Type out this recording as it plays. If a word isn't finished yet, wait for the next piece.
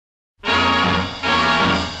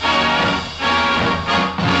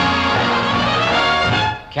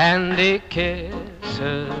Candy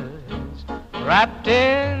kisses wrapped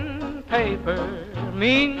in paper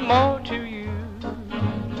mean more to you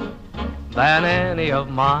than any of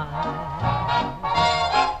mine.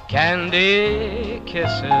 Candy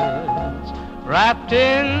kisses wrapped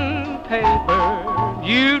in paper,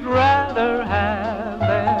 you'd rather have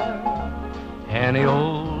them any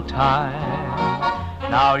old time.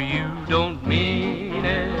 Now you don't mean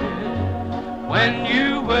it when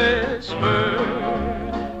you whisper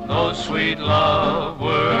those sweet love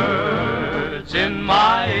words in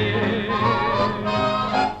my ear.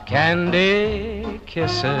 Candy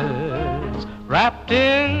kisses wrapped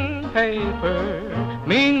in paper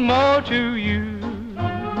mean more to you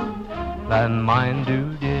than mine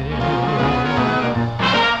do, dear.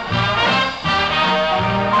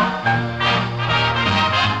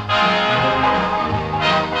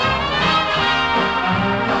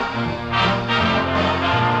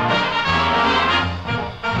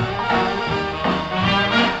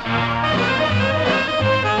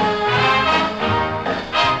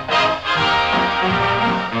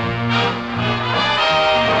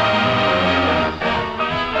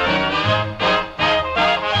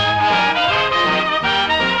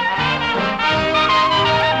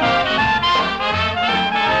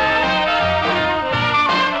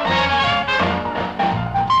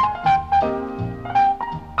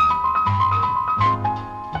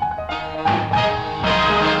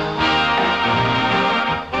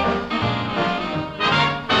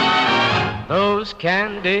 Those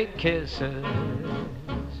candy kisses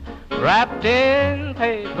wrapped in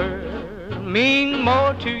paper mean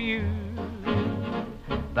more to you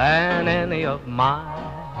than any of mine.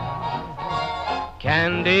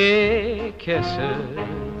 Candy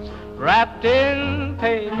kisses wrapped in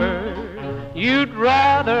paper, you'd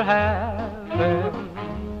rather have them,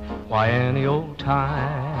 why, any old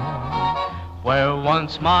time. Where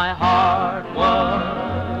once my heart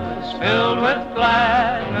was filled with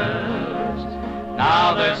gladness,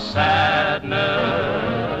 now there's sadness,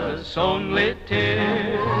 only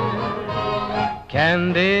tears.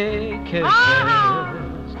 Candy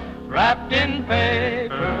kisses wrapped in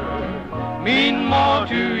paper mean more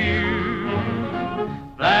to you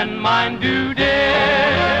than mine do, dear.